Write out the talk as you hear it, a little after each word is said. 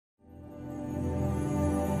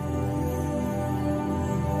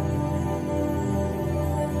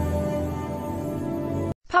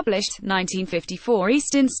Published, 1954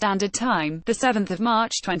 Eastern Standard Time, the 7th of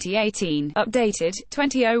March 2018. Updated,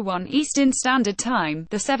 2001 Eastern Standard Time,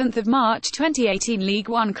 the 7th of March 2018. League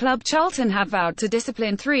One club Charlton have vowed to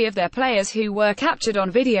discipline 3 of their players who were captured on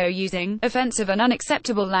video using offensive and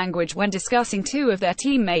unacceptable language when discussing 2 of their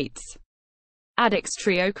teammates. Addicts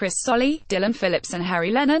trio Chris Solly, Dylan Phillips and Harry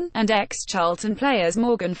Lennon, and ex-Charlton players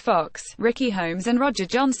Morgan Fox, Ricky Holmes and Roger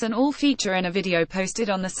Johnson all feature in a video posted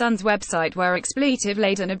on the Sun's website where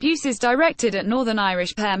expletive-laden abuses directed at Northern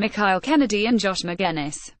Irish pair Michael Kennedy and Josh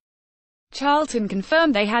Magennis. Charlton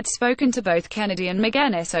confirmed they had spoken to both Kennedy and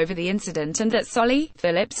Magennis over the incident and that Solly,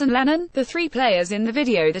 Phillips and Lennon, the 3 players in the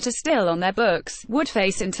video that are still on their books, would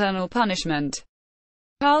face internal punishment.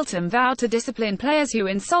 Charlton vowed to discipline players who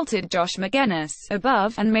insulted Josh Magennis,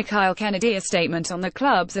 above, and Michael Kennedy. A statement on the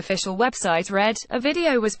club's official website read, "A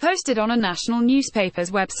video was posted on a national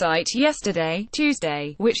newspaper's website yesterday,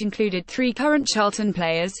 Tuesday, which included 3 current Charlton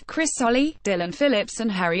players, Chris Solly, Dylan Phillips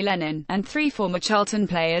and Harry Lennon, and 3 former Charlton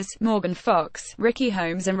players, Morgan Fox, Ricky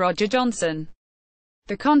Holmes and Roger Johnson.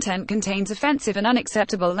 The content contains offensive and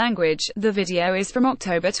unacceptable language." The video is from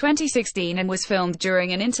October 2016 and was filmed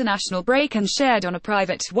during an international break and shared on a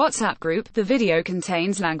private WhatsApp group. The video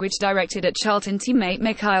contains language directed at Charlton teammate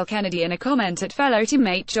Michael Kennedy and a comment at fellow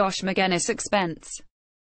teammate Josh Magennis' expense.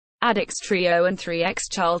 Addicts trio and 3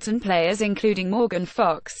 ex-Charlton players including Morgan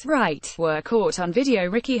Fox, were caught on video.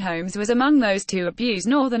 Ricky Holmes was among those to abuse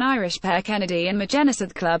Northern Irish pair Kennedy and Magennis.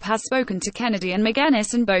 The club has spoken to Kennedy and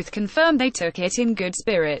Magennis and both confirmed they took it in good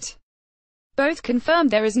spirit. Both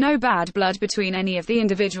confirmed there is no bad blood between any of the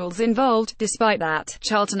individuals involved. Despite that,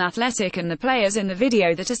 Charlton Athletic and the players in the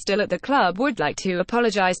video that are still at the club would like to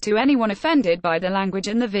apologise to anyone offended by the language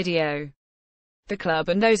in the video. The club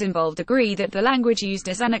and those involved agree that the language used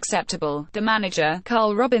is unacceptable. The manager,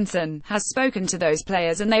 Carl Robinson, has spoken to those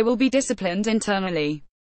players and they will be disciplined internally.